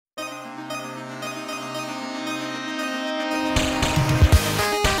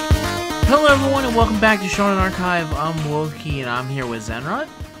Hello everyone and welcome back to Shonen Archive. I'm Wokey and I'm here with Zenrod.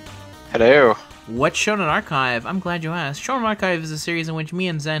 Hello. What's Shonen Archive? I'm glad you asked. Shonen Archive is a series in which me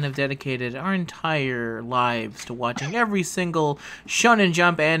and Zen have dedicated our entire lives to watching every single Shonen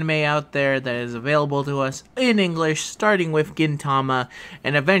Jump anime out there that is available to us in English, starting with Gintama,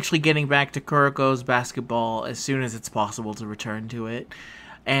 and eventually getting back to Kuroko's basketball as soon as it's possible to return to it.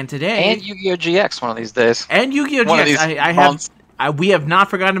 And today... And Yu-Gi-Oh! GX one of these days. And Yu-Gi-Oh! GX. We have not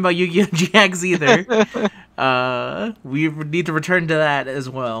forgotten about Yu-Gi-Oh! GX either. We need to return to that as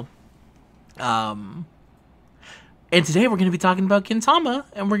well. And today we're going to be talking about Kintama,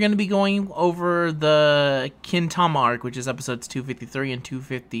 and we're going to be going over the Kintama arc, which is episodes 253 and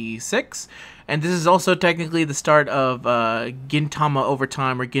 256. And this is also technically the start of Gintama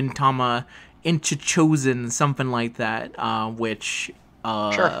Overtime, or Gintama Into Chosen, something like that, which...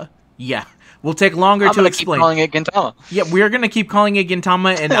 Sure. Yeah. Will take longer to explain. Keep calling it Gintama. Yeah, we're going to keep calling it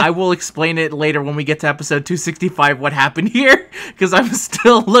Gintama, and I will explain it later when we get to episode 265 what happened here, because I'm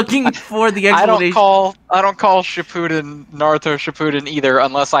still looking for the explanation. I don't call Shippuden Naruto Shippuden either,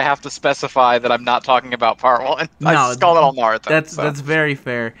 unless I have to specify that I'm not talking about part 1. I just call it all Naruto. That's very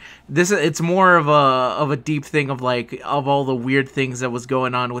fair. It's more of a deep thing of all the weird things that was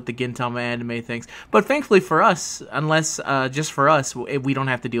going on with the Gintama anime things. But thankfully for us, unless just for us, we don't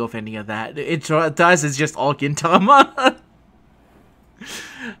have to deal with any of that. To us, it's just all Gintama.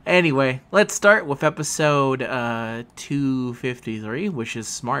 Anyway, let's start with episode 253, which is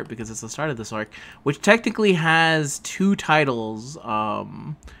smart because it's the start of this arc, which technically has two titles.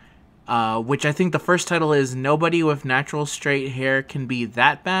 Which I think the first title is Nobody with Natural Straight Hair Can Be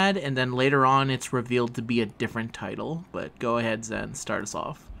That Bad, and then later on it's revealed to be a different title. But go ahead, Zen, start us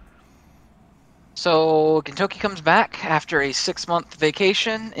off. So, Gintoki comes back after a 6-month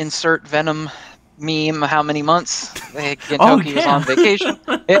vacation. Insert Venom meme, how many months? Gintoki was on vacation.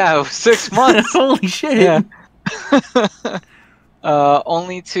 Yeah, 6 months. Holy shit. Yeah.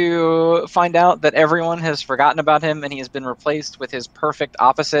 Only to find out that everyone has forgotten about him and he has been replaced with his perfect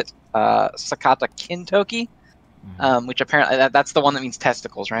opposite, Sakata Kintoki, which apparently that's the one that means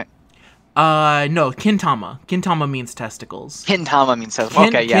testicles, right? No, Kintama. Kintama means testicles. Kintama means testicles.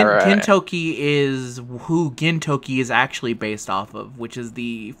 Okay, yeah, right. Kintoki is who Gintoki is actually based off of, which is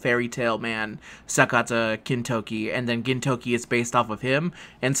the fairy tale man Sakata Kintoki, and then Gintoki is based off of him,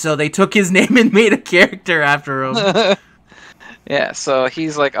 and so they took his name and made a character after him. Yeah, so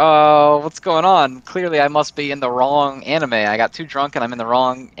he's like, oh, what's going on? Clearly I must be in the wrong anime. I got too drunk and I'm in the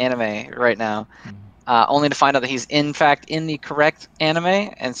wrong anime right now. Only to find out that he's in fact in the correct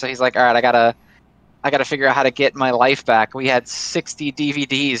anime, and so he's like, all right, I gotta figure out how to get my life back. We had 60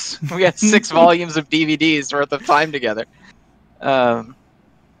 DVDs. We had 6 volumes of DVDs worth of time together. And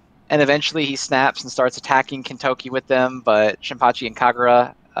eventually he snaps and starts attacking Kintoki with them, but Shinpachi and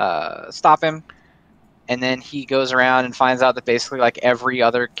Kagura stop him. And then he goes around and finds out that basically like every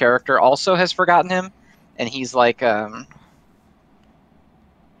other character also has forgotten him. And he's like at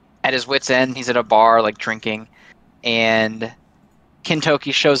his wit's end. He's at a bar like drinking. And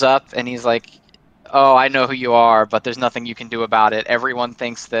Kintoki shows up and he's like, oh, I know who you are, but there's nothing you can do about it. Everyone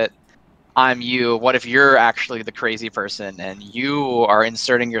thinks that I'm you. What if you're actually the crazy person and you are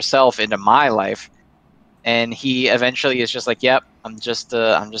inserting yourself into my life? And he eventually is just like, yep, I'm just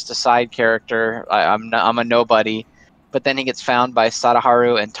a side character. I'm a nobody. But then he gets found by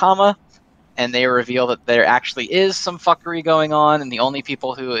Sadaharu and Tama, and they reveal that there actually is some fuckery going on, and the only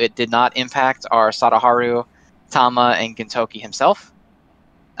people who it did not impact are Sadaharu, Tama, and Gintoki himself.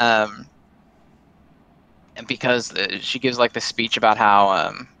 And because she gives like this speech about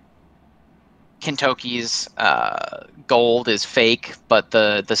how Kintoki's gold is fake, but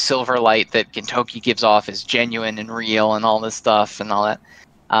the silver light that Gintoki gives off is genuine and real and all this stuff and all that.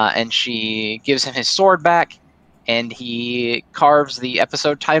 And she gives him his sword back, and he carves the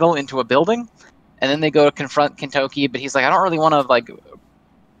episode title into a building. And then they go to confront Kintoki, but he's like, I don't really want to like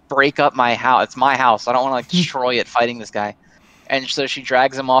break up my house. It's my house. I don't want to like destroy it fighting this guy. And so she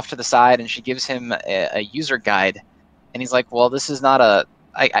drags him off to the side, and she gives him a user guide. And he's like, well, this is not a...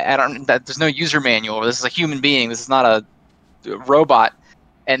 I don't. There's no user manual. This is a human being. This is not a robot.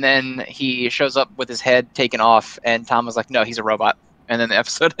 And then he shows up with his head taken off, and Tom was like, "No, he's a robot." And then the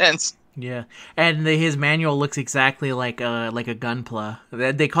episode ends. Yeah, and his manual looks exactly like a Gunpla.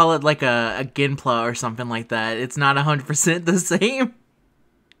 They call it like a Ginpla or something like that. It's not 100% the same.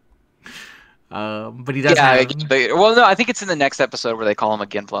 But he does. Yeah, well, no, I think it's in the next episode where they call him a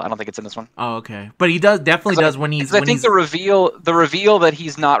Ginpla. I don't think it's in this one. Oh, okay. But he definitely does when he's. I think the reveal that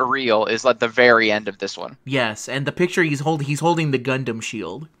he's not real is at the very end of this one. Yes, and the picture he's holding the Gundam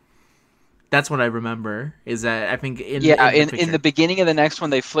shield. That's what I remember. Is that I think in in the beginning of the next one,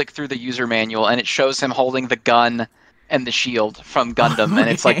 they flick through the user manual and it shows him holding the gun and the shield from Gundam, and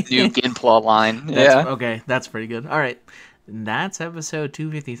it's like new Ginpla line. Okay, that's pretty good. All right, that's episode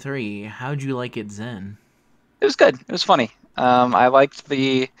 253. How'd you like it, Zen? It was good. It was funny. I liked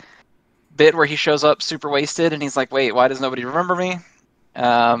the bit where he shows up super wasted and he's like, "Wait, why does nobody remember me?"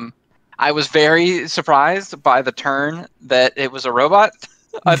 I was very surprised by the turn that it was a robot.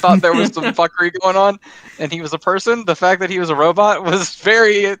 I thought there was some fuckery going on, and he was a person. The fact that he was a robot was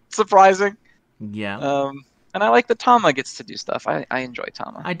very surprising. Yeah. And I like that Tama gets to do stuff. I enjoy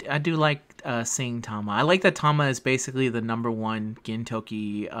Tama. I do like seeing Tama. I like that Tama is basically the #1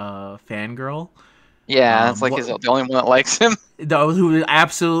 Gintoki fangirl. Yeah, it's like he's the only one that likes him. Who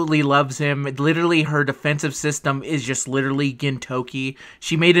absolutely loves him. Literally, her defensive system is just literally Gintoki.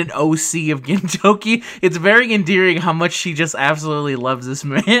 She made an OC of Gintoki. It's very endearing how much she just absolutely loves this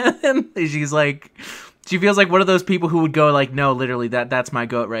man. She's like... She feels like one of those people who would go like, no, literally, that's my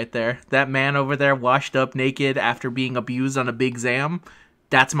goat right there. That man over there washed up naked after being abused on a Big Zam.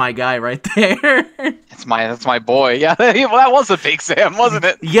 That's my guy right there. That's my boy. Yeah, well, that was a Big Sam, wasn't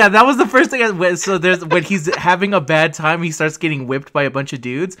it? Yeah, that was the first thing. So when he's having a bad time, he starts getting whipped by a bunch of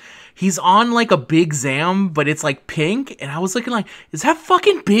dudes. He's on like a Big Zam, but it's like pink, and I was looking like, is that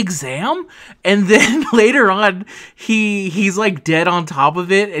fucking Big Zam? And then later on, he's like dead on top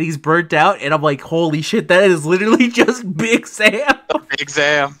of it, and he's burnt out, and I'm like, holy shit, that is literally just Big Zam. Big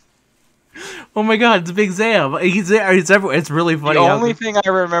Zam. Oh my god, it's Big Zam. He's there. It's everywhere. It's really funny. The only thing I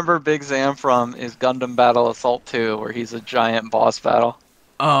remember Big Zam from is Gundam Battle Assault 2, where he's a giant boss battle.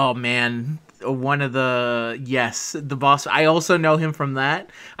 Oh man, one of the boss. I also know him from that.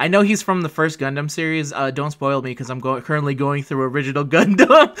 I know he's from the first Gundam series. Don't spoil me because I'm currently going through original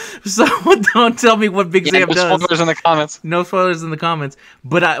Gundam, so don't tell me what Big Zam does. No spoilers in the comments. No spoilers in the comments.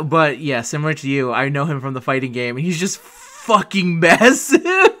 But yeah, similar to you, I know him from the fighting game, and he's just fucking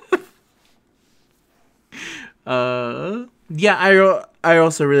massive. Yeah, I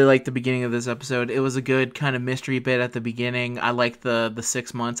also really liked the beginning of this episode. It was a good kind of mystery bit at the beginning. I liked the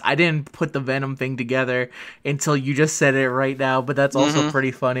 6 months. I didn't put the Venom thing together until you just said it right now, but that's also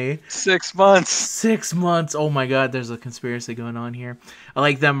pretty funny. 6 months. 6 months. Oh my god, there's a conspiracy going on here. I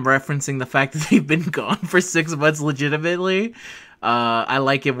like them referencing the fact that they've been gone for 6 months legitimately. I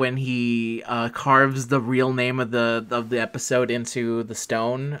like it when he carves the real name of the episode into the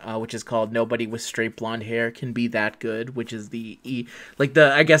stone, which is called "Nobody with Straight Blonde Hair Can Be That Good," which is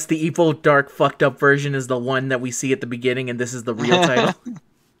I guess the evil, dark, fucked up version is the one that we see at the beginning, and this is the real title.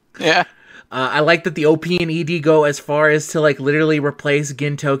 Yeah. I like that the OP and ED go as far as to like literally replace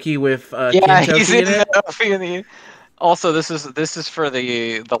Gintoki with Gintoki he's in it. OP and the... Also, this is for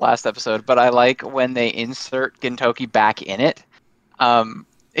the last episode, but I like when they insert Gintoki back in it.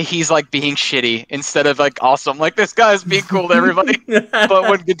 He's like being shitty instead of like awesome. Like, this guy's being cool to everybody, but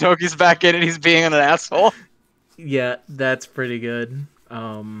when Gintoki's back in it, he's being an asshole. Yeah, that's pretty good.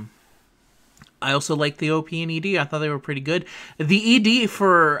 I also like the OP and ED. I thought they were pretty good. The ED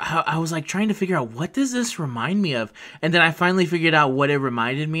I was like trying to figure out, what does this remind me of? And then I finally figured out what it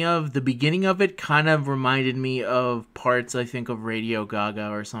reminded me of. The beginning of it kind of reminded me of parts, I think, of Radio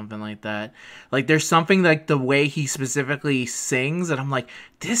Gaga or something like that. Like, there's something like the way he specifically sings that I'm like,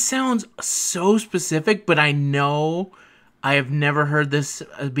 this sounds so specific, but I know I have never heard this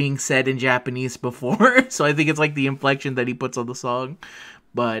being said in Japanese before. So I think it's like the inflection that he puts on the song.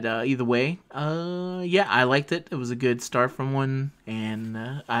 But either way, yeah, I liked it. It was a good start from one, and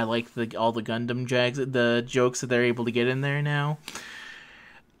I like all the Gundam the jokes that they're able to get in there now.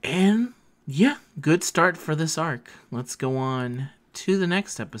 And yeah, good start for this arc. Let's go on to the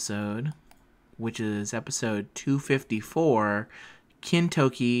next episode, which is episode 254,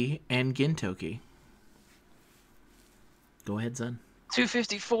 Kintoki and Gintoki. Go ahead, Zen.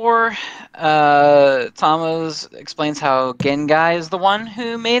 254, Thomas explains how Gengai is the one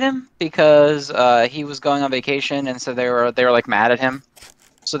who made him, because he was going on vacation, and so they were like mad at him.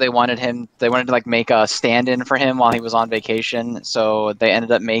 So they wanted to like make a stand-in for him while he was on vacation. So they ended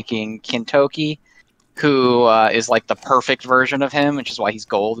up making Kintoki, who is like the perfect version of him, which is why he's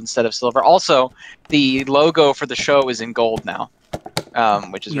gold instead of silver. Also, the logo for the show is in gold now,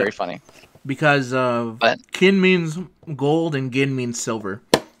 which is very funny. Because Kin means gold and Gin means silver.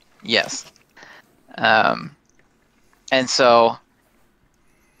 Yes. And so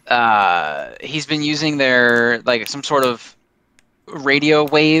he's been using their like some sort of radio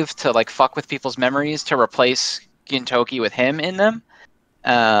wave to like fuck with people's memories to replace Gintoki with him in them.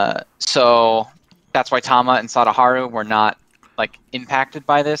 So that's why Tama and Sadaharu were not like impacted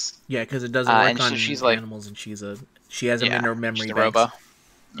by this. Yeah, because it doesn't work on animals, and she has them in her memory banks.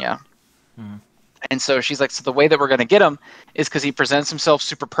 Yeah. And so she's like, so the way that we're going to get him is because he presents himself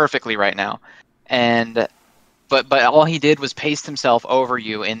super perfectly right now. And but all he did was paste himself over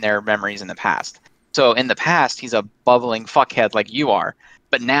you in their memories in the past. So in the past, he's a bubbling fuckhead like you are.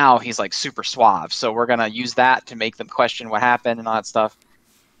 But now he's like super suave. So we're going to use that to make them question what happened and all that stuff.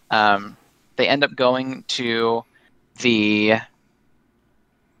 They end up going to the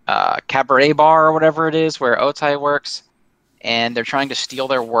cabaret bar or whatever it is where Otai works. And they're trying to steal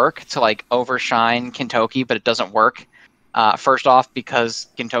their work to like overshine Kintoki, but it doesn't work. First off, because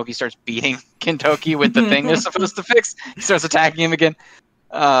Kintoki starts beating Kintoki with the thing they're supposed to fix. He starts attacking him again.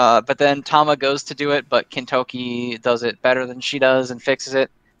 But then Tama goes to do it, but Kintoki does it better than she does and fixes it.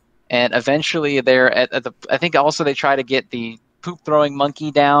 And eventually they're at the... I think also they try to get the poop-throwing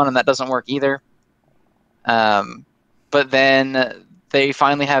monkey down, and that doesn't work either. But then they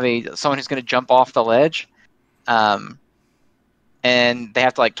finally have someone who's going to jump off the ledge. And they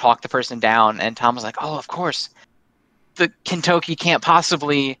have to like talk the person down, and Tom was like, oh, of course the Kintoki can't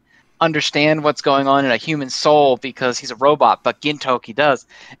possibly understand what's going on in a human soul because he's a robot, but Gintoki does.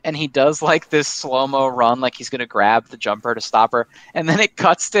 And he does like this slow-mo run, like he's gonna grab the jumper to stop her, and then it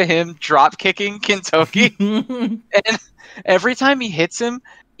cuts to him drop kicking Kintoki. And every time he hits him,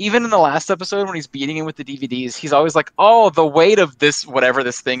 even in the last episode when he's beating him with the DVDs, he's always like, oh, the weight of this, whatever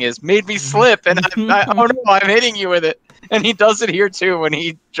this thing is, made me slip, and oh no, I'm hitting you with it. And he does it here too when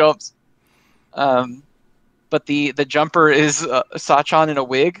he jumps. But the jumper is Sachan in a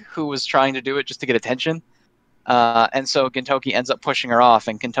wig who was trying to do it just to get attention. And so Gintoki ends up pushing her off,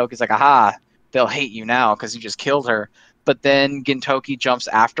 and Gintoki's like, aha, they'll hate you now because you just killed her. But then Gintoki jumps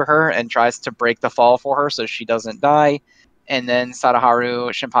after her and tries to break the fall for her so she doesn't die. And then Sadaharu,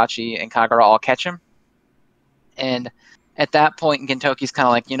 Shinpachi, and Kagura all catch him. And at that point, Gintoki's kind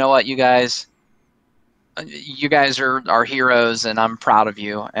of like, you know what, you guys are heroes, and I'm proud of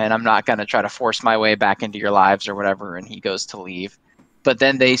you, and I'm not going to try to force my way back into your lives or whatever, and he goes to leave. But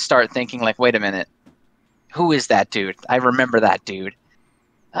then they start thinking, like, wait a minute, who is that dude? I remember that dude.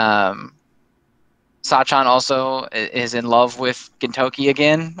 Sachan also is in love with Gintoki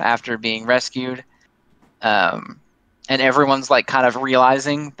again after being rescued. And everyone's like kind of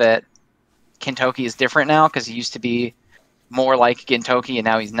realizing that Kintoki is different now because he used to be more like Gintoki and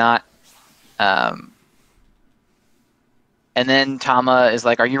now he's not. And then Tama is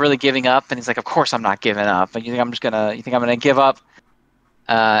like, "Are you really giving up?" And he's like, "Of course I'm not giving up. And you think I'm gonna give up?"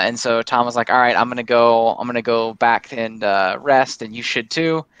 And so Tama's like, "All right, I'm gonna go back and rest, and you should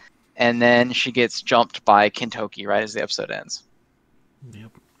too." And then she gets jumped by Kintoki right as the episode ends.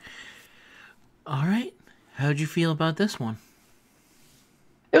 Yep. All right. How'd you feel about this one?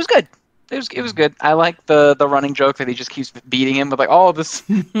 It was good. It was good. I like the running joke that he just keeps beating him with like, oh, this,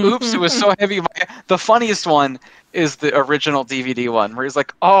 oops, it was so heavy. The funniest one is the original DVD one where he's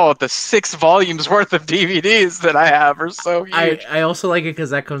like, oh, the 6 volumes worth of DVDs that I have are so huge. I also like it because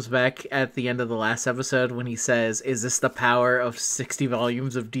that comes back at the end of the last episode when he says, is this the power of 60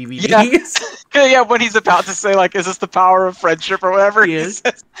 volumes of DVDs? Yeah, yeah, when he's about to say, like, is this the power of friendship or whatever? He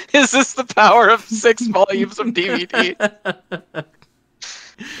says, is this the power of 6 volumes of DVD?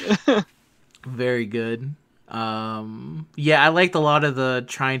 Very good. Yeah, I liked a lot of the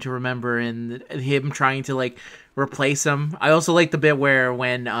trying to remember and him trying to like replace him. I also like the bit where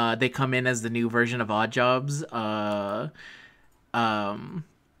when they come in as the new version of Odd Jobs, Tama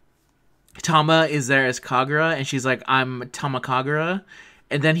is there as Kagura and she's like, I'm Tama Kagura,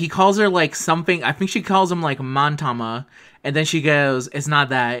 and then he calls her like something, I think she calls him like Mantama, and then she goes, it's not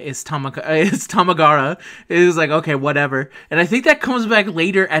that, it's Tamagara. It was like, okay, whatever. And I think that comes back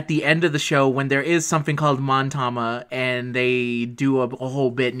later at the end of the show when there is something called Mantama, and they do a whole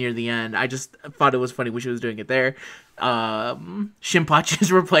bit near the end. I just thought it was funny when she was doing it there. Shinpachi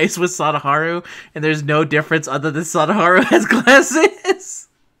is replaced with Sadaharu, and there's no difference other than Sadaharu has glasses.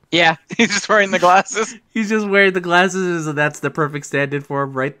 Yeah, he's just wearing the glasses. He's just wearing the glasses, and that's the perfect stand-in for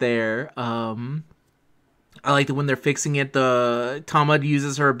him right there. I like that when they're fixing it, the Tama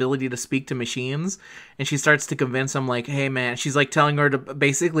uses her ability to speak to machines, and she starts to convince him, like, hey, man, she's, like, telling her to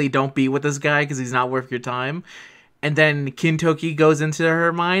basically don't be with this guy because he's not worth your time. And then Kintoki goes into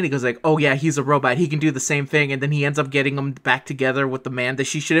her mind. He goes like, oh, yeah, he's a robot. He can do the same thing. And then he ends up getting them back together with the man that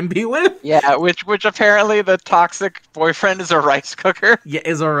she shouldn't be with. Yeah, which apparently the toxic boyfriend is a rice cooker. Yeah,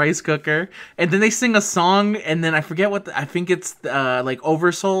 is a rice cooker. And then they sing a song, and then I forget what, I think it's like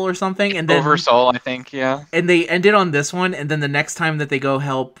Oversoul or something. And then Oversoul, I think, yeah. And they ended on this one, and then the next time that they go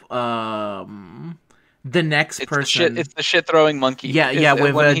help the next person. It's the shit throwing monkey. Yeah,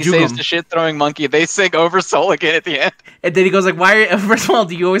 with when he saves the shit throwing monkey, they sing Over Soul again at the end. And then he goes like, "Why? First of all,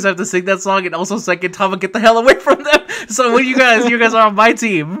 do you always have to sing that song? And also, second, Tama, get the hell away from them." So what you guys are on my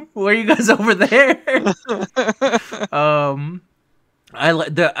team. Where are you guys over there? I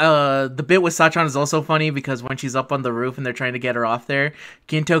the bit with Sachan is also funny because when she's up on the roof and they're trying to get her off there,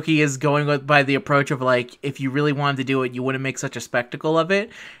 Gintoki is going by the approach of like, if you really wanted to do it, you wouldn't make such a spectacle of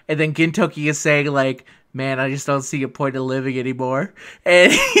it. And then Gintoki is saying like, "Man, I just don't see a point of living anymore,"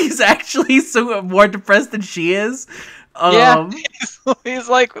 and he's actually so more depressed than she is. He's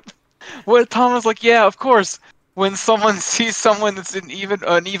like, what Thomas like, yeah, of course. When someone sees someone that's in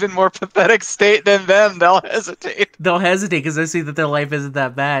an even more pathetic state than them, they'll hesitate. They'll hesitate because they see that their life isn't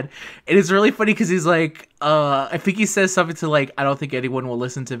that bad. And it's really funny because he's like, I think he says something to like, "I don't think anyone will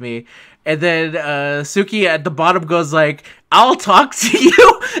listen to me." And then Suki at the bottom goes like, "I'll talk to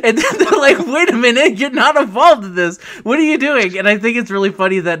you." And then they're like, "Wait a minute, you're not involved in this. What are you doing?" And I think it's really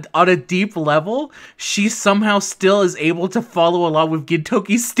funny that on a deep level, she somehow still is able to follow along with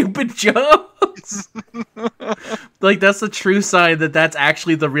Gintoki's stupid jokes. Like, that's the true sign that that's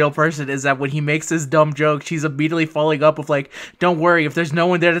actually the real person, is that when he makes this dumb joke, she's immediately following up with like, "Don't worry, if there's no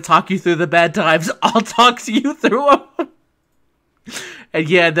one there to talk you through the bad times, I'll talk to you through them." And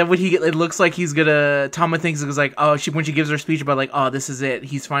yeah, then when it looks like he's gonna, Tama thinks it's like, when she gives her speech about like, "Oh, this is it,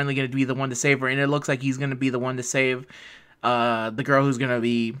 he's finally gonna be the one to save her," and it looks like he's gonna be the one to save the girl who's gonna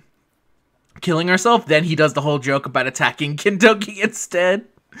be killing herself. Then he does the whole joke about attacking Gintoki instead,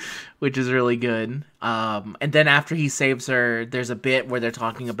 which is really good. And then after he saves her, there's a bit where they're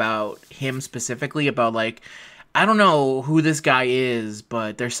talking about him specifically, about like, I don't know who this guy is,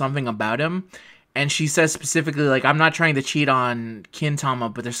 but there's something about him. And she says specifically, like, "I'm not trying to cheat on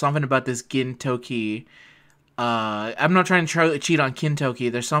Kintama, but there's something about this Gintoki. I'm not trying to cheat on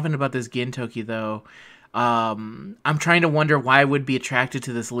Kintoki. There's something about this Gintoki, though. I'm trying to wonder why I would be attracted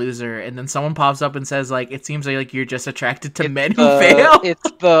to this loser." And then someone pops up and says, like, "It seems like you're just attracted to men who fail."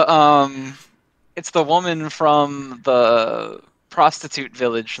 It's the woman from the prostitute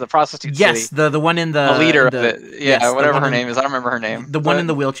village, the prostitute city. Yes, the one in the leader of it. Yeah, yes, whatever her name is. I don't remember her name. The one in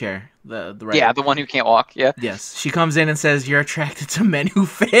the wheelchair. The right. Yeah, the one who can't walk. Yeah. Yes, she comes in and says, "You're attracted to men who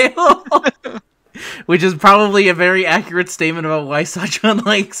fail," which is probably a very accurate statement about why Sachan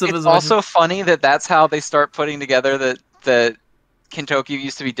likes him. It's also funny that that's how they start putting together that Kintoki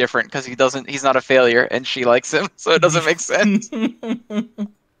used to be different, because he's not a failure and she likes him, so it doesn't make sense.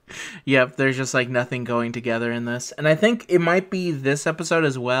 Yep, there's just like nothing going together in this. And I think it might be this episode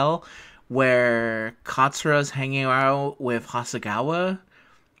as well, where Katsura's hanging out with Hasegawa,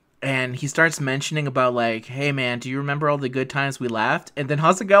 and he starts mentioning about like, "Hey man, do you remember all the good times we laughed?" And then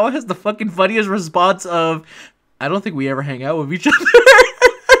Hasegawa has the fucking funniest response of, "I don't think we ever hang out with each other."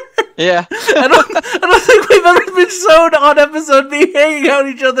 Yeah. I don't think we've ever been shown on episode me hanging out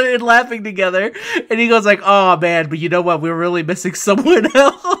with each other and laughing together. And he goes like, "Oh man, but you know what? We're really missing someone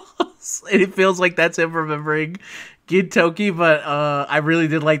else." And it feels like that's him remembering Gintoki, but I really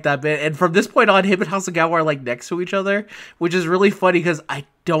did like that bit. And from this point on, him and Hasegawa are like next to each other, which is really funny because I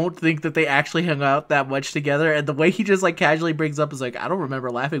don't think that they actually hung out that much together. And the way he just like casually brings up is like, "I don't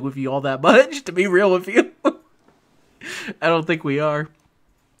remember laughing with you all that much, to be real with you." I don't think we are.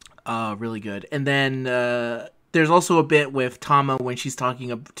 Really good. And then there's also a bit with Tama when she's talking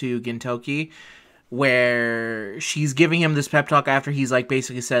to Gintoki, where she's giving him this pep talk after he's like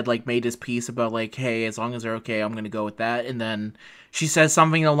basically said, like, made his peace about like, "Hey, as long as they're okay, I'm gonna go with that." And then she says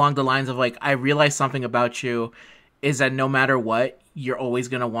something along the lines of like, "I realized something about you is that no matter what, you're always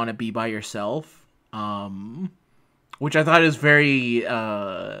gonna want to be by yourself." Which I thought is very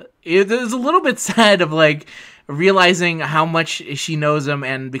it was a little bit sad of like realizing how much she knows him,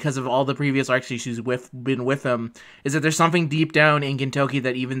 and because of all the previous arcs she's been with him, is that there's something deep down in Gintoki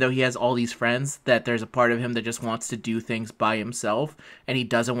that even though he has all these friends, that there's a part of him that just wants to do things by himself, and he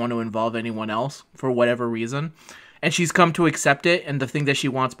doesn't want to involve anyone else for whatever reason. And she's come to accept it, and the thing that she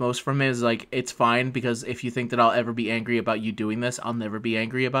wants most from him is like, "It's fine, because if you think that I'll ever be angry about you doing this, I'll never be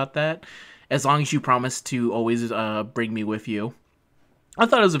angry about that, as long as you promise to always bring me with you." I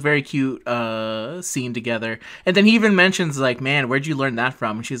thought it was a very cute scene together. And then he even mentions like, "Man, where'd you learn that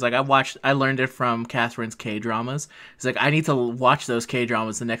from?" And she's like, I learned it from Catherine's K-dramas. He's like, "I need to watch those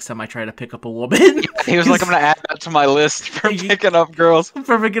K-dramas the next time I try to pick up a woman." He was like, "I'm going to add that to my list for picking up girls."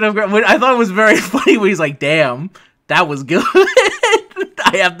 For picking up girls. I thought it was very funny when he's like, "Damn, that was good."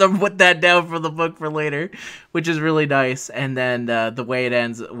 I have to put that down for the book for later, which is really nice. And then the way it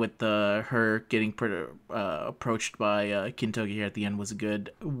ends with her getting approached by Kintoki here at the end was a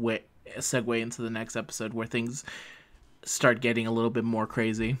good segue into the next episode, where things start getting a little bit more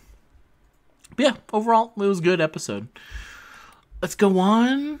crazy. But yeah, overall, it was a good episode. Let's go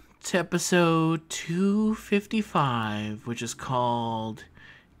on to episode 255, which is called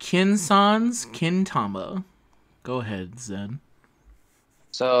Kinsan's Kintama. Go ahead, Zen.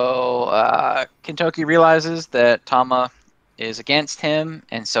 So Kintoki realizes that Tama is against him,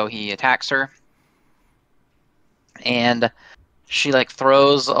 and so he attacks her. And she like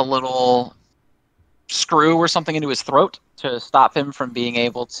throws a little screw or something into his throat to stop him from being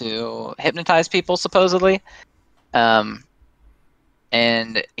able to hypnotize people, supposedly. And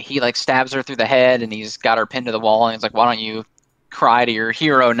he like stabs her through the head, and he's got her pinned to the wall, and he's like, "Why don't you cry to your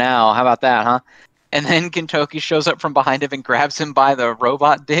hero now? How about that, huh?" And then Gintoki shows up from behind him and grabs him by the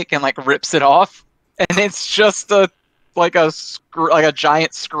robot dick and like rips it off, and it's just a screw, like a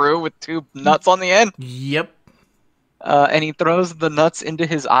giant screw with two nuts on the end. Yep. And he throws the nuts into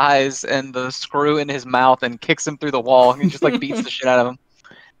his eyes and the screw in his mouth and kicks him through the wall. He just like beats the shit out of him.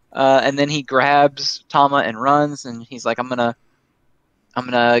 And then he grabs Tama and runs, and he's like, I'm gonna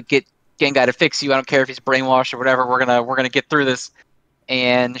get Gengai to fix you. I don't care if he's brainwashed or whatever. We're gonna get through this."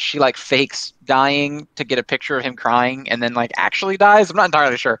 And she like fakes dying to get a picture of him crying, and then like actually dies. I'm not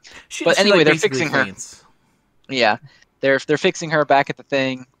entirely sure. But anyway, like, they're fixing her. Yeah, they're fixing her back at the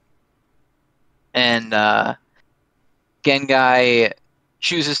thing, and Gengai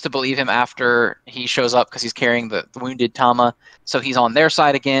chooses to believe him after he shows up because he's carrying the wounded Tama, so he's on their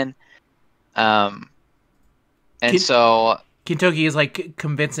side again. So Gintoki is like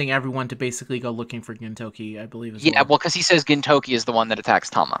convincing everyone to basically go looking for Gintoki, I believe. Well, because he says Gintoki is the one that attacks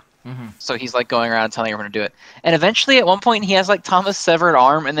Tama. Mm-hmm. So he's like going around telling everyone to do it. And eventually, at one point, he has like Tama's severed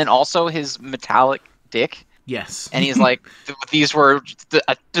arm and then also his metallic dick. Yes. And he's like, these were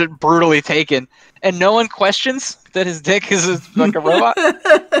brutally taken, and no one questions that his dick is like a robot.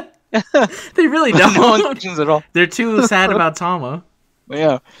 They really don't. No one questions at all. They're too sad about Tama.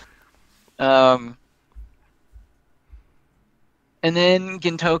 Yeah. And then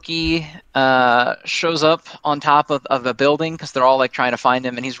Gintoki shows up on top of a building because they're all like trying to find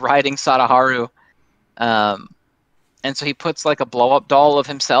him, and he's riding Sadaharu. And so he puts like a blow-up doll of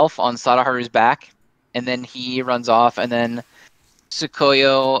himself on Sadaharu's back, and then he runs off, and then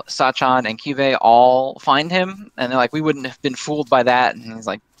Tsukuyo, Sachan, and Kyubei all find him, and they're like, "We wouldn't have been fooled by that." And he's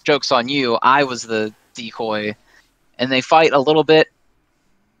like, "Joke's on you. I was the decoy." And they fight a little bit.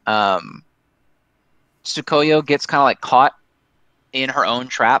 Tsukuyo gets kind of like caught in her own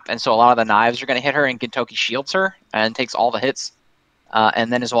trap, and so a lot of the knives are going to hit her, and Gintoki shields her and takes all the hits,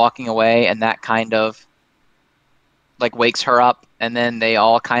 and then is walking away, and that kind of like wakes her up, and then they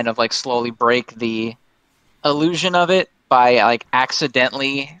all kind of like slowly break the illusion of it by like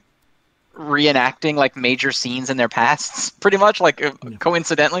accidentally reenacting like major scenes in their pasts, pretty much like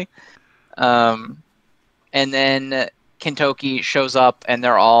coincidentally. And then Gintoki shows up, and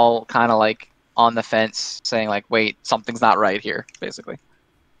they're all kind of like on the fence, saying like, "Wait, something's not right here," basically.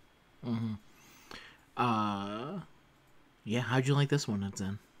 Mm-hmm. Yeah. How'd you like this one,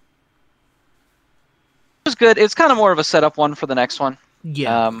 Zen? It was good. It's kind of more of a setup one for the next one.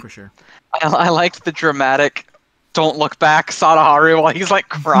 Yeah, for sure. I liked the dramatic "don't look back" Sadaharu while he's like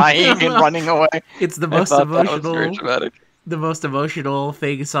crying and running away. It's the most emotional. The most emotional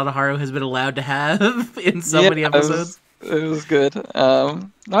thing Sadaharu has been allowed to have in so many episodes. It was good. I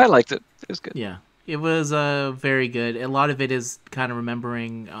liked it. It was good. Yeah, it was very good. A lot of it is kind of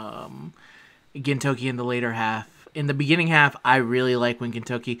remembering Gintoki in the later half. In the beginning half, I really like when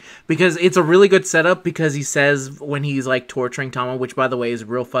Gintoki, because it's a really good setup, because he says when he's like torturing Tama, which by the way is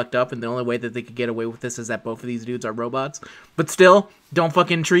real fucked up, and the only way that they could get away with this is that both of these dudes are robots. But still, don't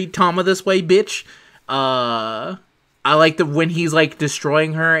fucking treat Tama this way, bitch. I like when he's like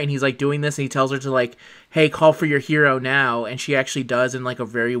destroying her and he's like doing this, and he tells her to like, "Hey, call for your hero now," and she actually does in like a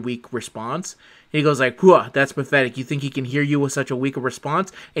very weak response. And he goes like, "Whoa, that's pathetic. You think he can hear you with such a weak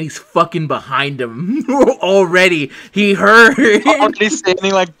response?" And he's fucking behind him already. He heard. Already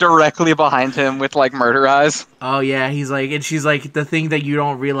standing like directly behind him with like murder eyes. Oh yeah, he's like, and she's like, "The thing that you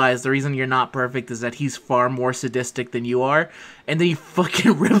don't realize, the reason you're not perfect is that he's far more sadistic than you are." And then he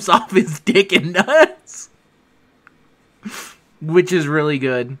fucking rips off his dick and nuts. Which is really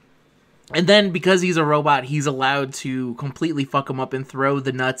good. And then, because he's a robot, he's allowed to completely fuck him up and throw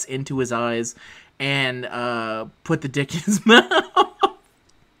the nuts into his eyes and put the dick in his mouth.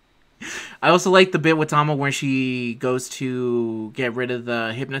 I also like the bit with Tama where she goes to get rid of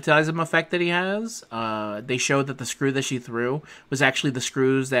the hypnotism effect that he has. They showed that the screw that she threw was actually the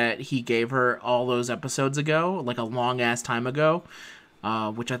screws that he gave her all those episodes ago, like a long-ass time ago.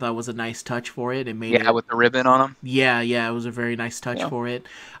 Which I thought was a nice touch for it. It made it, with the ribbon on them. Yeah, it was a very nice touch for it.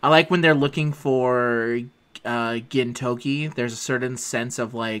 I like when they're looking for Gintoki. There's a certain sense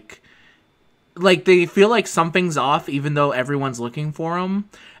of like like they feel like something's off, even though everyone's looking for him.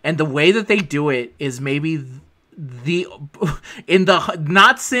 And the way that they do it is maybe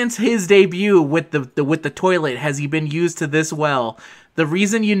not since his debut with the toilet has he been used to this well. The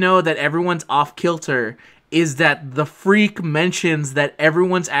reason you know that everyone's off kilter is that the freak mentions that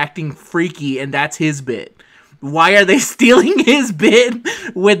everyone's acting freaky, and that's his bit. Why are they stealing his bit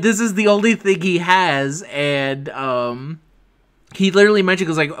when this is the only thing he has? And he literally mentioned,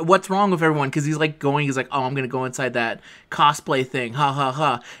 goes like, what's wrong with everyone? Because he's like, oh, I'm going to go inside that cosplay thing. Ha ha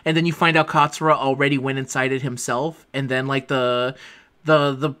ha. And then you find out Katsura already went inside it himself. And then like the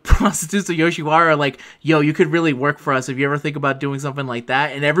prostitutes of Yoshiwara are like, yo, you could really work for us if you ever think about doing something like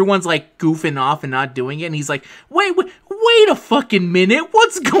that. And everyone's like goofing off and not doing it. And he's like, wait a fucking minute.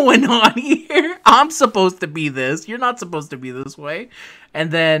 What's going on here? I'm supposed to be this. You're not supposed to be this way. And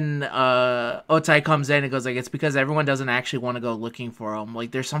then Otai comes in and goes like, it's because everyone doesn't actually want to go looking for him.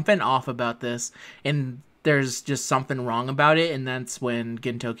 Like, there's something off about this, and there's just something wrong about it. And that's when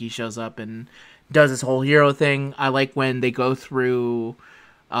Gintoki shows up and does this whole hero thing. I like when they go through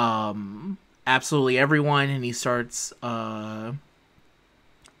absolutely everyone, and he starts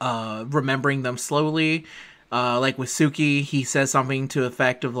remembering them slowly. Like with Suki, he says something to the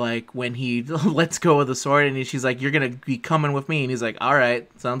effect of like when he lets go of the sword, and she's like, "You're gonna be coming with me," and he's like, "All right,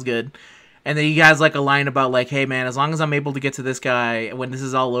 sounds good." And then he has like a line about like, "Hey man, as long as I'm able to get to this guy, when this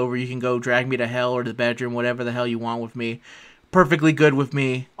is all over, you can go drag me to hell or the bedroom, whatever the hell you want with me. Perfectly good with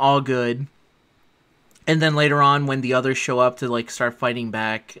me, all good." And then later on, when the others show up to like start fighting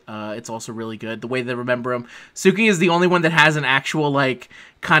back, it's also really good. The way they remember him. Suki is the only one that has an actual like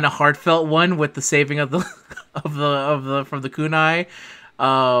kind of heartfelt one with the saving of the from the kunai.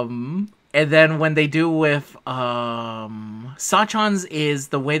 And then when they do with Sachan's, is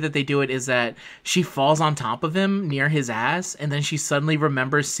the way that they do it is that she falls on top of him near his ass, and then she suddenly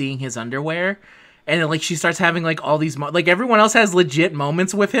remembers seeing his underwear. And like she starts having like all these like everyone else has legit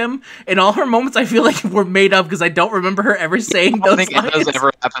moments with him, and all her moments I feel like were made up because I don't remember her ever saying those lines. I don't think it does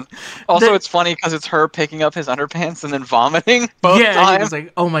ever happen. Also, it's funny because it's her picking up his underpants and then vomiting both times. Yeah, he was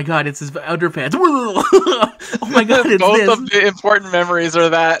like, "Oh my god, it's his underpants!" Oh my god, it's both this. Of the important memories are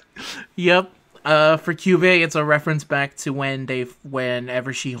that. Yep. For Kyubey, it's a reference back to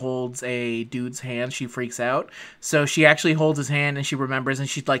whenever she holds a dude's hand, she freaks out. So she actually holds his hand and she remembers, and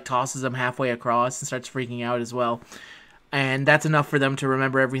she like tosses him halfway across and starts freaking out as well. And that's enough for them to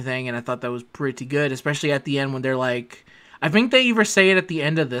remember everything, and I thought that was pretty good, especially at the end when they're like, I think they either say it at the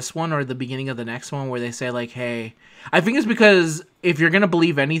end of this one or the beginning of the next one where they say like, hey, I think it's because if you're going to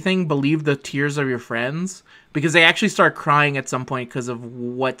believe anything, believe the tears of your friends, because they actually start crying at some point because of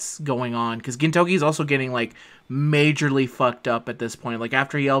what's going on. Because Gintoki is also getting like majorly fucked up at this point. Like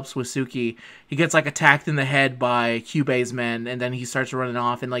after he helps with Suki, he gets like attacked in the head by Kyubey's men, and then he starts running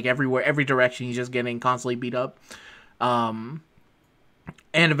off, and like every direction he's just getting constantly beat up. And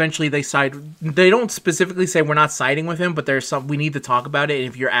eventually they side. They don't specifically say we're not siding with him, but we need to talk about it. And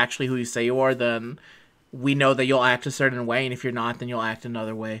if you're actually who you say you are, then we know that you'll act a certain way, and if you're not, then you'll act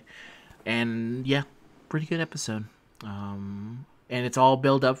another way. And yeah, pretty good episode. And it's all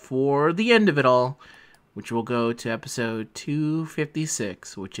build up for the end of it all, which will go to episode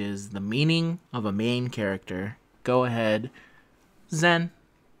 256, which is the meaning of a main character. Go ahead, Zen.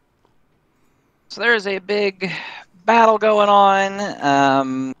 So there's a big battle going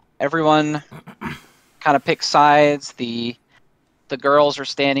on. Everyone kind of picks sides. The girls are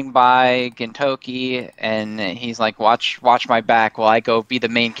standing by Gintoki, and he's like, watch my back while I go be the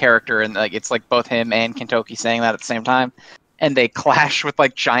main character. And like it's like both him and Gintoki saying that at the same time, and they clash with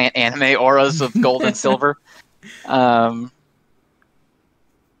like giant anime auras of gold and silver. And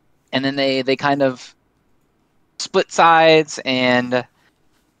then they kind of split sides, and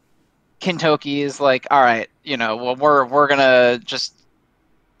Gintoki is like, all right, well, we're gonna just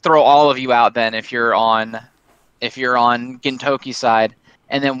throw all of you out then if you're on Gintoki's side.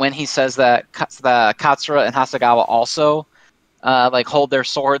 And then when he says that, the Katsura and Hasegawa also like hold their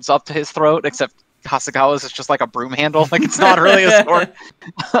swords up to his throat, except Hasegawa's is just like a broom handle, like it's not really a sword.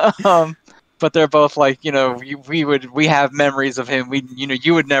 But they're both like, we have memories of him.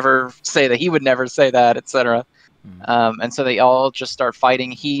 You would never say that. He would never say that, etc. And so they all just start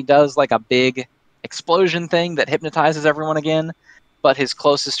fighting. He does like a big explosion thing that hypnotizes everyone again, but his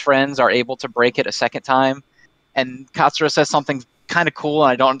closest friends are able to break it a second time. And Katsura says something kind of cool,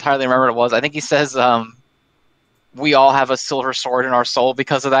 and I don't entirely remember what it was. I think he says, we all have a silver sword in our soul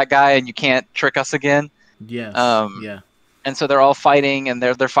because of that guy, and you can't trick us again. Yes. Yeah. And so they're all fighting, and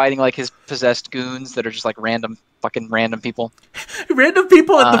they're fighting like his possessed goons that are just like random people. Random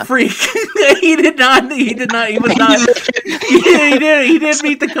people at the freak. He did not. He was not. He didn't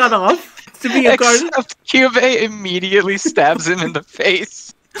meet the cutoff. to be a guard. Except Kyubey immediately stabs him in the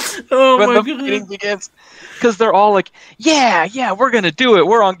face. Oh when my the god! fighting begins, because they're all like, "Yeah, we're gonna do it.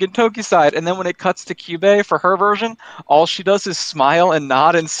 We're on Gintoki's side." And then when it cuts to Kyubey for her version, all she does is smile and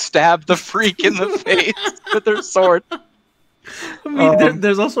nod and stab the freak in the face with her sword. I mean,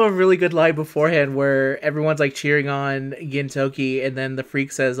 there's also a really good line beforehand where everyone's like cheering on Gintoki, and then the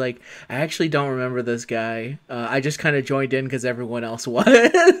freak says like, "I actually don't remember this guy. I just kind of joined in because everyone else was."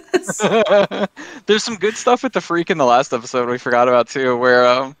 There's some good stuff with the freak in the last episode we forgot about too,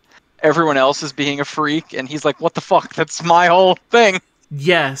 where everyone else is being a freak, and he's like, "What the fuck? That's my whole thing."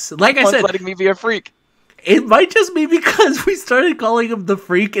 Yes, like I One's said, letting me be a freak. it might just be because we started calling him the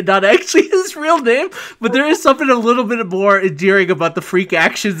freak and not actually his real name, but there is something a little bit more endearing about the freak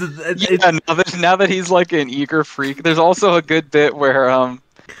actions. Yeah, now that he's like an eager freak, there's also a good bit where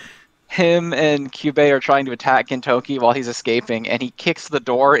him and Kyubey are trying to attack Gintoki while he's escaping, and he kicks the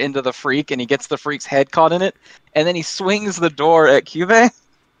door into the freak, and he gets the freak's head caught in it, and then he swings the door at Kyubey,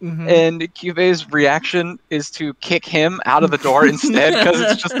 and Kyubey's reaction is to kick him out of the door instead because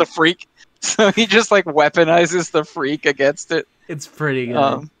it's just the freak. So he just like weaponizes the freak against it. It's pretty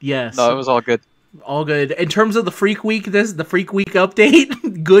good. Yes. No, it was all good. All good. In terms of the freak week, the freak week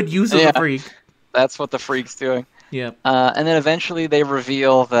update, good use of the freak. That's what the freak's doing. Yep. And then eventually they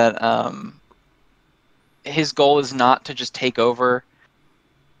reveal that his goal is not to just take over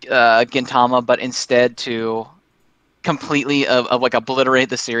Gintama, but instead to completely like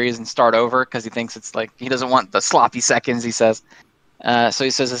obliterate the series and start over, because he thinks it's like he doesn't want the sloppy seconds, he says. So he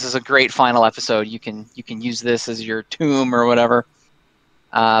says this is a great final episode. You can use this as your tomb or whatever.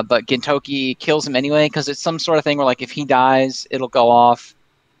 But Gintoki kills him anyway, because it's some sort of thing where like if he dies, it'll go off.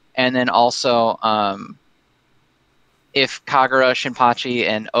 And then also, if Kagura, Shinpachi,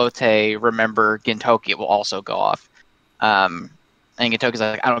 and Ote remember Gintoki, it will also go off. And Gintoki's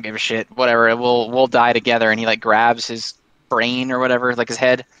like, I don't give a shit, whatever, we'll die together. And he like grabs his brain or whatever, like his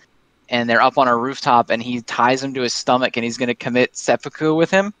head, and they're up on a rooftop, and he ties him to his stomach, and he's going to commit seppuku with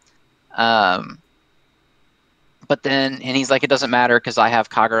him. But then, and he's like, it doesn't matter because I have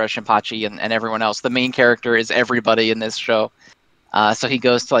Kagura, Shinpachi, and everyone else. The main character is everybody in this show. So he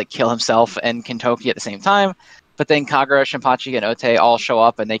goes to like kill himself and Gintoki at the same time. But then Kagura, Shinpachi, and Ote all show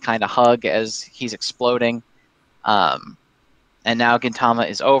up, and they kind of hug as he's exploding. And now Gintama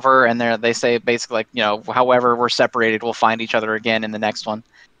is over, and they say basically like, you know, however we're separated, we'll find each other again in the next one.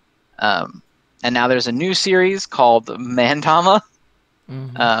 And now there's a new series called Mantama.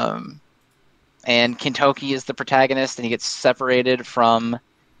 And Gintoki is the protagonist, and he gets separated from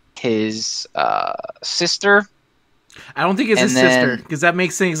his sister. I don't think it's his sister, because that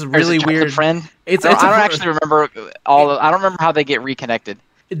makes things really weird. Friend. I don't actually remember I don't remember how they get reconnected.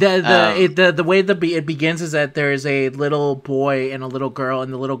 The way it begins is that there is a little boy and a little girl,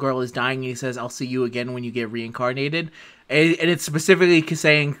 and the little girl is dying, and he says, "I'll see you again when you get reincarnated." And it's specifically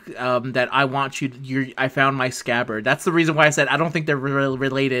saying that I want you. I found my scabbard. That's the reason why I said I don't think they're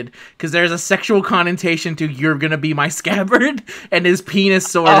related, because there's a sexual connotation to "you're gonna be my scabbard" and his penis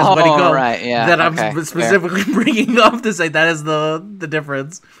sword is what he goes. Right, yeah. That I'm specifically bringing up to say that is the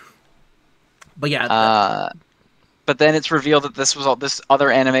difference. But yeah. But then it's revealed that this other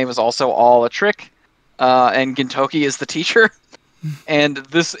anime was also all a trick, and Gintoki is the teacher. And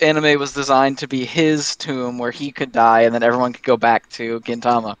this anime was designed to be his tomb where he could die, and then everyone could go back to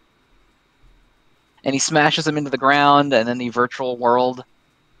Gintama. And he smashes him into the ground, and then the virtual world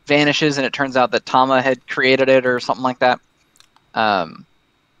vanishes, and it turns out that Tama had created it or something like that. And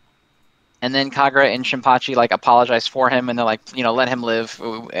then Kagura and Shinpachi like apologize for him, and they're like, you know, let him live.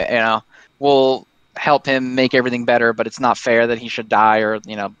 You know, we'll help him make everything better, but it's not fair that he should die, or,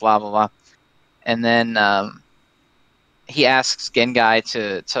 you know, blah blah blah. And then he asks Gengai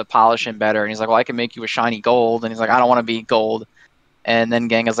to polish him better, and he's like, well, I can make you a shiny gold. And he's like, I don't want to be gold. And then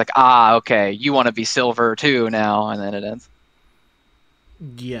Gengai's like, okay, you want to be silver too now. And then it ends.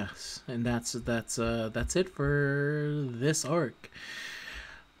 Yes, and that's it for this arc.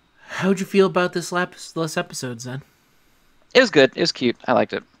 How'd you feel about this last episode, Zen? It was good. It was cute. I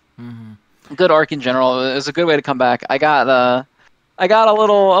liked it. Good arc in general. It was a good way to come back. I got a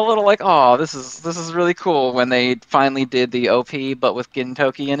little like, oh, this is really cool when they finally did the OP, but with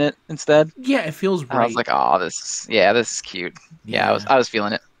Gintoki in it instead. Yeah, it feels right. I was like, oh, this is cute. Yeah, I was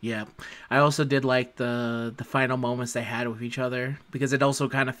feeling it. Yeah, I also did like the final moments they had with each other, because it also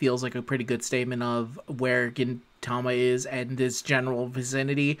kind of feels like a pretty good statement of where Gintama is and this general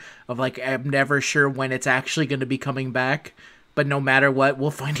vicinity of like, I'm never sure when it's actually going to be coming back, but no matter what, we'll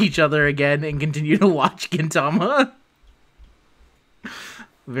find each other again and continue to watch Gintama.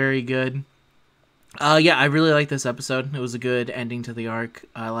 Very good. Yeah, I really like this episode. It was a good ending to the arc.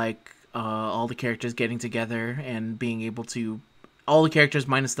 I like all the characters getting together and being able to, all the characters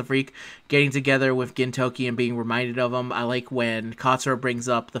minus the freak, getting together with Gintoki and being reminded of him. I like when Katsura brings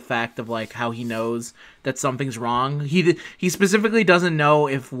up the fact of like how he knows that something's wrong. He specifically doesn't know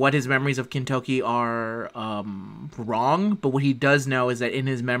if what his memories of Gintoki are wrong, but what he does know is that in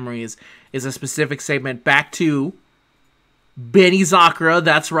his memories is a specific segment back to Benny Zakura.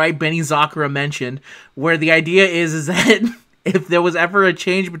 That's right, Benny Zakura mentioned, where the idea is that if there was ever a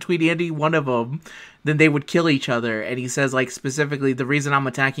change between any one of them, then they would kill each other. And he says, like, specifically, the reason I'm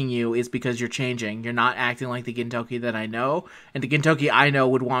attacking you is because you're changing. You're not acting like the Gintoki that I know. And the Gintoki I know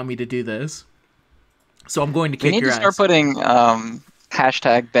would want me to do this. So I'm going to kick your ass. We need to start putting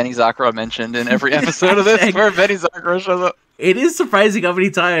hashtag Benny Zakura mentioned in every episode of this where Benny Zakura shows up. It is surprising how many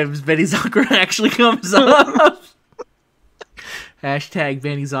times Benny Zakura actually comes up. Hashtag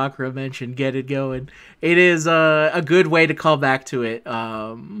Benny Zakura mentioned. Get it going. It is a good way to call back to it.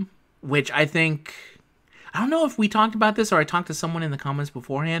 Which I think... I don't know if we talked about this or I talked to someone in the comments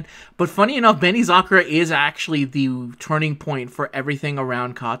beforehand, but funny enough, Benny Zakura is actually the turning point for everything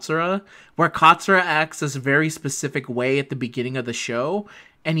around Katsura, where Katsura acts this very specific way at the beginning of the show,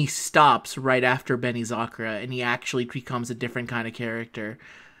 and he stops right after Benny Zakura, and he actually becomes a different kind of character,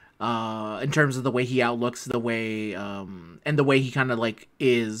 in terms of the way he outlooks, the way, and the way he kind of, like,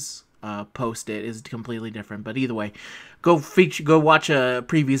 is... post it is completely different, but either way, go watch a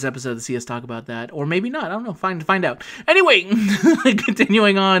previous episode to see us talk about that, or maybe not. I don't know. Find out. Anyway,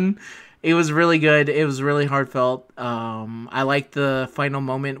 continuing on, it was really good. It was really heartfelt. I liked the final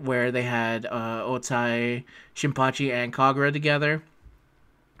moment where they had Otai, Shinpachi, and Kagura together.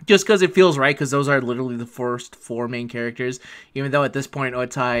 Just because it feels right, because those are literally the first four main characters. Even though at this point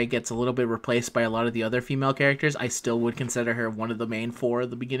Otai gets a little bit replaced by a lot of the other female characters, I still would consider her one of the main four at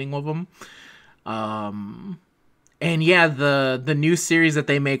the beginning of them. And yeah, the new series that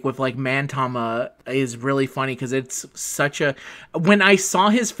they make with like Mantama is really funny because it's such a... When I saw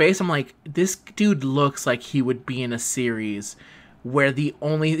his face, I'm like, this dude looks like he would be in a series where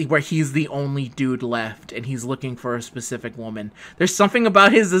he's the only dude left and he's looking for a specific woman. There's something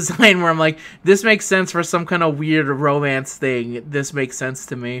about his design where I'm like, this makes sense for some kind of weird romance thing. This makes sense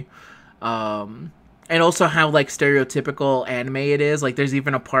to me. And also how like stereotypical anime it is. Like there's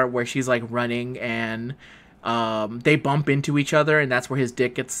even a part where she's like running and they bump into each other and that's where his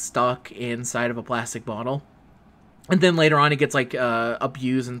dick gets stuck inside of a plastic bottle. And then later on, it gets, like,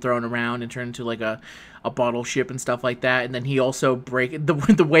 abused and thrown around and turned into, like, a bottle ship and stuff like that. And then he also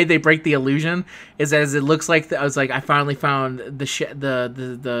the way they break the illusion is as it looks like, I was like, I finally found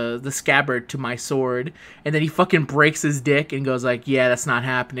the scabbard to my sword. And then he fucking breaks his dick and goes like, yeah, that's not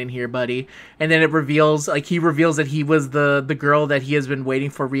happening here, buddy. And then it reveals, like, he reveals that he was the girl that he has been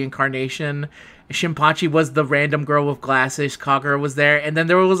waiting for reincarnation. Shinpachi was the random girl with glasses. Kagura was there. And then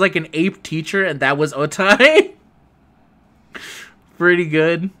there was, like, an ape teacher, and that was Otai. Pretty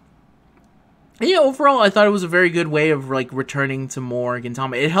good. Yeah, overall, I thought it was a very good way of, like, returning to more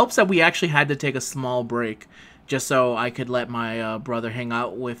Gintama. It helps that we actually had to take a small break just so I could let my brother hang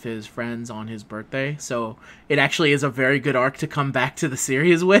out with his friends on his birthday. So it actually is a very good arc to come back to the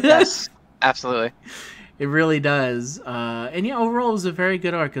series with. Yes, absolutely. It really does. And yeah, overall, it was a very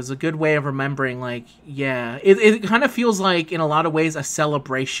good arc. It was a good way of remembering, like, yeah. It kind of feels like, in a lot of ways, a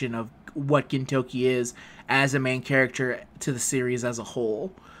celebration of what Gintoki is as a main character to the series as a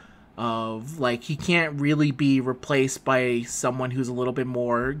whole. Of, like, he can't really be replaced by someone who's a little bit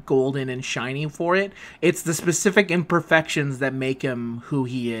more golden and shiny for it. It's the specific imperfections that make him who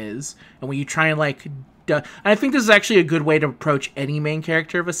he is. And when you try and, like... And I think this is actually a good way to approach any main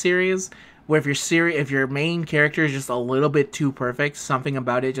character of a series, where if your main character is just a little bit too perfect, something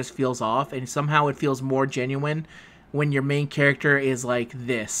about it just feels off, and somehow it feels more genuine when your main character is like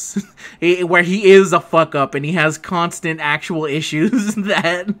this, where he is a fuck up and he has constant actual issues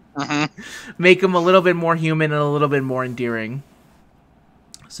that make him a little bit more human and a little bit more endearing.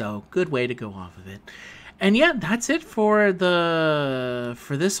 So, good way to go off of it. And yeah, that's it for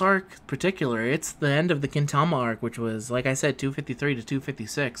this arc in particular. It's the end of the Kintama arc, which was, like I said, 253 to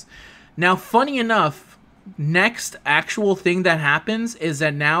 256. Now, funny enough, next actual thing that happens is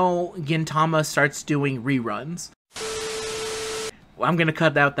that now Gintama starts doing reruns. I'm gonna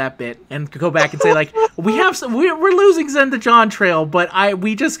cut out that bit and go back and say, like, we're losing Zen to John Trail, but I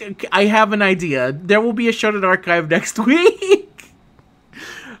have an idea. There will be a Shonen Archive next week.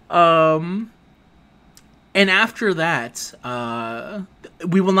 And after that,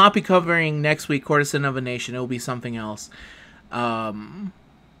 we will not be covering next week Courtesan of a Nation. It will be something else.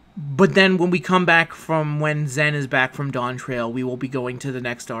 But then when we come back from when Zen is back from Dawn Trail, we will be going to the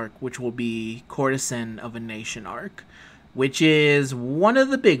next arc, which will be Courtesan of a Nation arc. which is one of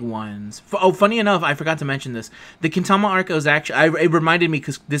the big ones. Oh, funny enough, I forgot to mention this. The Kintama arc was actually... it reminded me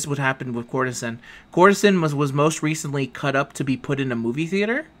because this would happen with Courtesan. Courtesan was most recently cut up to be put in a movie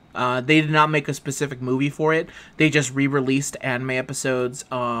theater. They did not make a specific movie for it. They just re-released anime episodes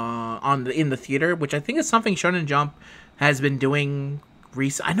in the theater, which I think is something Shonen Jump has been doing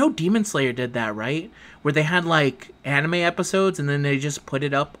I know Demon Slayer did that, right? Where they had, like, anime episodes and then they just put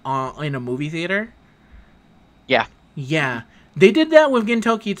it up in a movie theater. Yeah. Yeah. They did that with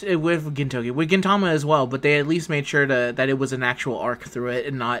Gintama as well, but they at least made sure that it was an actual arc through it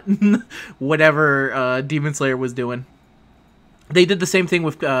and not whatever Demon Slayer was doing. They did the same thing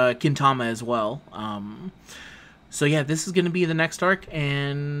with Kintama as well. So yeah, this is going to be the next arc,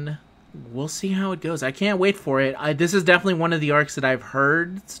 and we'll see how it goes. I can't wait for it. This is definitely one of the arcs that I've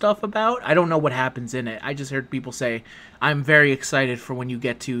heard stuff about. I don't know what happens in it. I just heard people say, I'm very excited for when you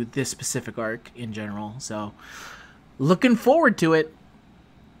get to this specific arc in general. So, looking forward to it.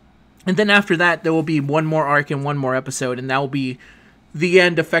 And then after that, there will be one more arc and one more episode, and that will be the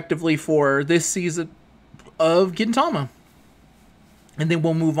end, effectively, for this season of Gintama. And then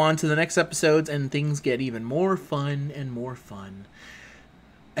we'll move on to the next episodes, and things get even more fun and more fun.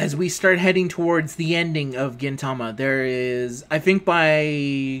 As we start heading towards the ending of Gintama, there is, I think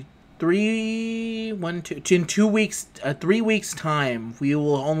by 3 weeks time, we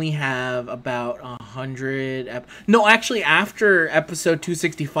will only have about 100. No, actually, after episode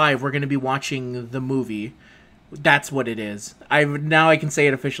 265, we're going to be watching the movie. That's what it is. Now I can say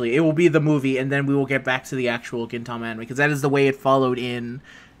it officially. It will be the movie, and then we will get back to the actual Gintama anime, because that is the way it followed in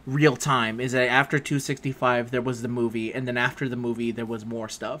real time, is that after 265 there was the movie, and then after the movie there was more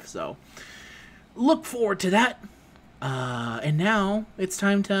stuff. So look forward to that. And now it's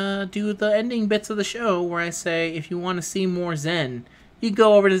time to do the ending bits of the show, where I say if you want to see more Zen, you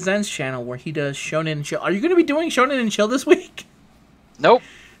go over to Zen's channel where he does Shonen and Chill. Are you going to be doing Shonen and Chill this week? Nope.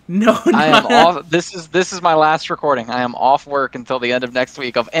 No, I am off. This is my last recording. I am off work until the end of next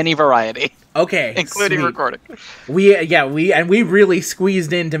week of any variety. Okay, including sweet. Recording. We really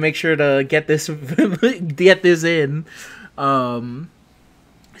squeezed in to make sure to get this in.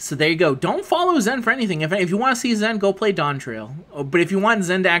 So there you go. Don't follow Zen for anything. If you want to see Zen, go play Dawn Trail. But if you want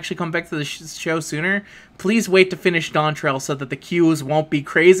Zen to actually come back to the show sooner, please wait to finish Dawn Trail so that the queues won't be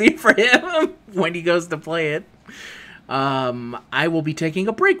crazy for him when he goes to play it. I will be taking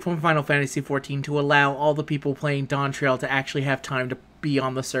a break from Final Fantasy XIV to allow all the people playing Dawn Trail to actually have time to be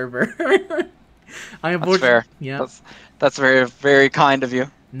on the server. That's fair. Yeah, that's very, very kind of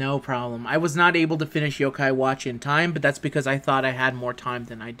you. No problem. I was not able to finish Yokai Watch in time, but that's because I thought I had more time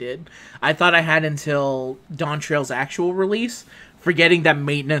than I did. I thought I had until Dawn Trail's actual release, forgetting that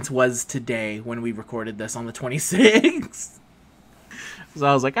maintenance was today when we recorded this on the 26th. So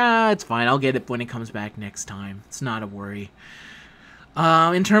I was like, it's fine. I'll get it when it comes back next time. It's not a worry.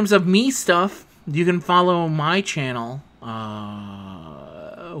 In terms of me stuff, you can follow my channel,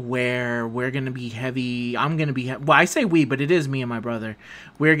 where we're going to be heavy. I'm going to be... well, I say we, but it is me and my brother.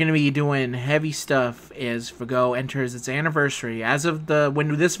 We're going to be doing heavy stuff as Fago enters its anniversary. As of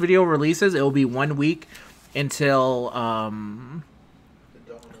when this video releases, it will be 1 week until...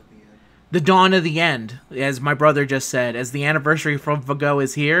 the dawn of the end, as my brother just said, as the anniversary from Fago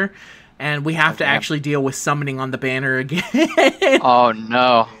is here, and we have to actually deal with summoning on the banner again. Oh,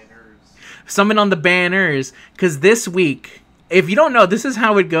 no. Summon on the banners, because this week, if you don't know, this is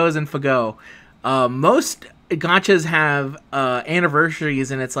how it goes in Fago. Most gachas have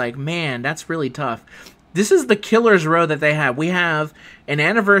anniversaries, and it's like, man, that's really tough. This is the killer's row that they have. We have an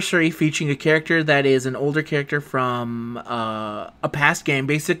anniversary featuring a character that is an older character from a past game,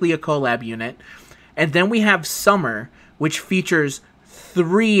 basically a collab unit. And then we have Summer, which features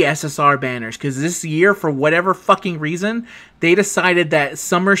 3 SSR banners, because this year, for whatever fucking reason, they decided that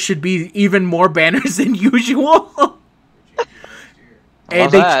Summer should be even more banners than usual.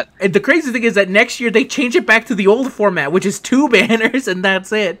 And the crazy thing is that next year they change it back to the old format, which is 2 banners, and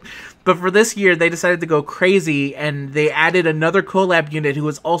that's it. But for this year, they decided to go crazy, and they added another collab unit who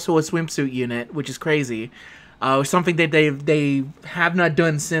is also a swimsuit unit, which is crazy. Something that they have not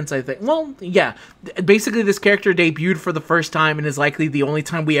done since, I think. Well, yeah. Basically, this character debuted for the first time and is likely the only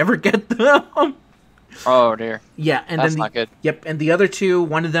time we ever get them. Oh, dear. Yeah, and that's not good. Yep, and the other 2,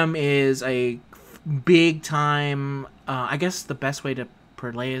 one of them is a big-time... I guess the best way to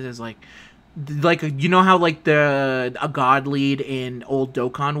parlay it is like you know how like a god lead in old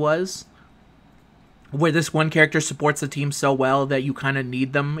Dokkan was, where this one character supports the team so well that you kind of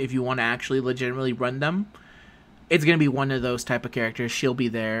need them if you want to actually legitimately run them. It's gonna be one of those type of characters. She'll be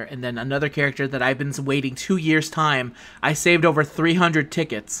there. And then another character that I've been waiting 2 years time. I saved over 300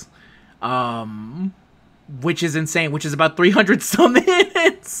 tickets which is insane, which is about 300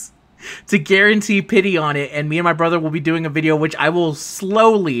 summons to guarantee pity on it. And me and my brother will be doing a video which I will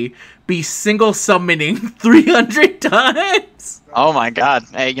slowly be single summoning 300 times. Oh my god.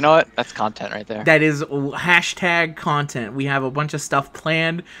 Hey, you know what? That's content right there. That is hashtag content. We have a bunch of stuff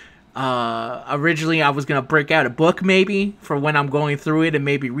planned. Originally I was gonna break out a book maybe for when I'm going through it and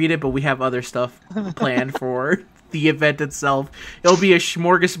maybe read it, but we have other stuff planned for the event itself. It'll be a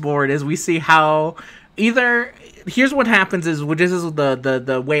smorgasbord as we see how either here's what happens is, this is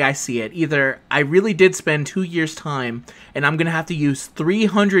the way I see it. Either I really did spend 2 years time and I'm gonna have to use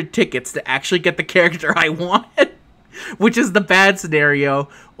 300 tickets to actually get the character I want, which is the bad scenario,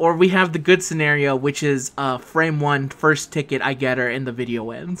 or we have the good scenario, which is frame 1 first ticket I get her and the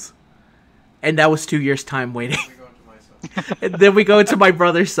video ends. And that was 2 years time waiting. And then we go into my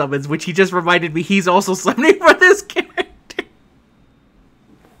brother's summons, which he just reminded me he's also summoning for this character.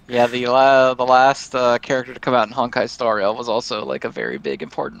 Yeah, the last character to come out in Honkai Star Rail was also like a very big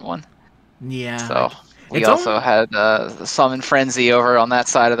important one. Yeah. So we also had Summon Frenzy over on that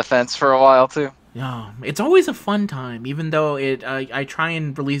side of the fence for a while too. Yeah, it's always a fun time, even though I try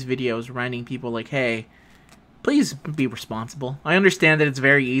and release videos reminding people like, hey, please be responsible. I understand that it's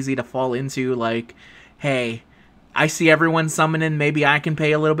very easy to fall into like, hey, I see everyone summoning, maybe I can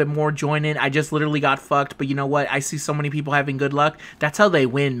pay a little bit more, join in. I just literally got fucked, but you know what? I see so many people having good luck. That's how they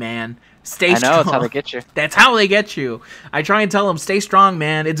win, man. Stay strong. I know, that's how they get you. That's how they get you. I try and tell them, stay strong,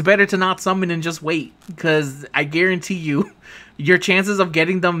 man. It's better to not summon and just wait, because I guarantee you, your chances of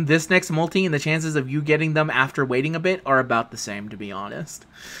getting them this next multi and the chances of you getting them after waiting a bit are about the same, to be honest.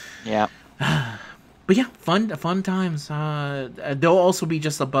 Yeah. But yeah, fun times. There'll also be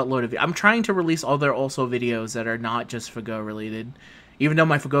just a buttload of... I'm trying to release other also videos that are not just Fago related. Even though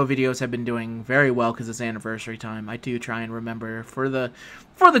my Fago videos have been doing very well because it's anniversary time, I do try and remember for the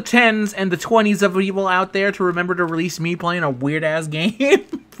 10s and the 20s of people out there to remember to release me playing a weird-ass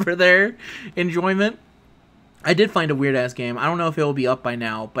game for their enjoyment. I did find a weird-ass game. I don't know if it will be up by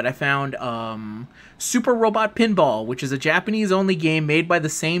now, but I found Super Robot Pinball, which is a Japanese-only game made by the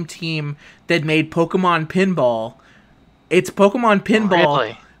same team that made Pokemon Pinball. It's Pokemon Pinball,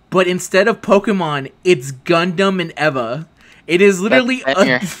 really? But instead of Pokemon, it's Gundam and Eva. It is literally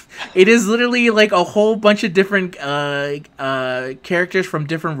it is literally like a whole bunch of different characters from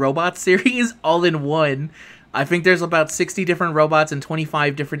different robot series all in one. I think there's about 60 different robots and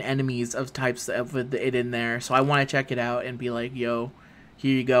 25 different enemies of types of it in there. So I want to check it out and be like, yo,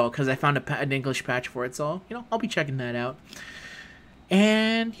 here you go. Because I found an English patch for it. So, you know, I'll be checking that out.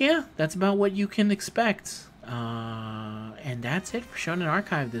 And yeah, that's about what you can expect. And that's it for Shonen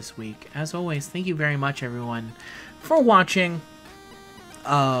Archive this week. As always, thank you very much, everyone, for watching.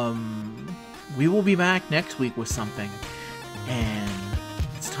 We will be back next week with something. And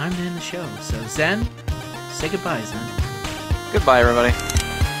it's time to end the show. So, Zen... say goodbye, Zen. Goodbye, everybody.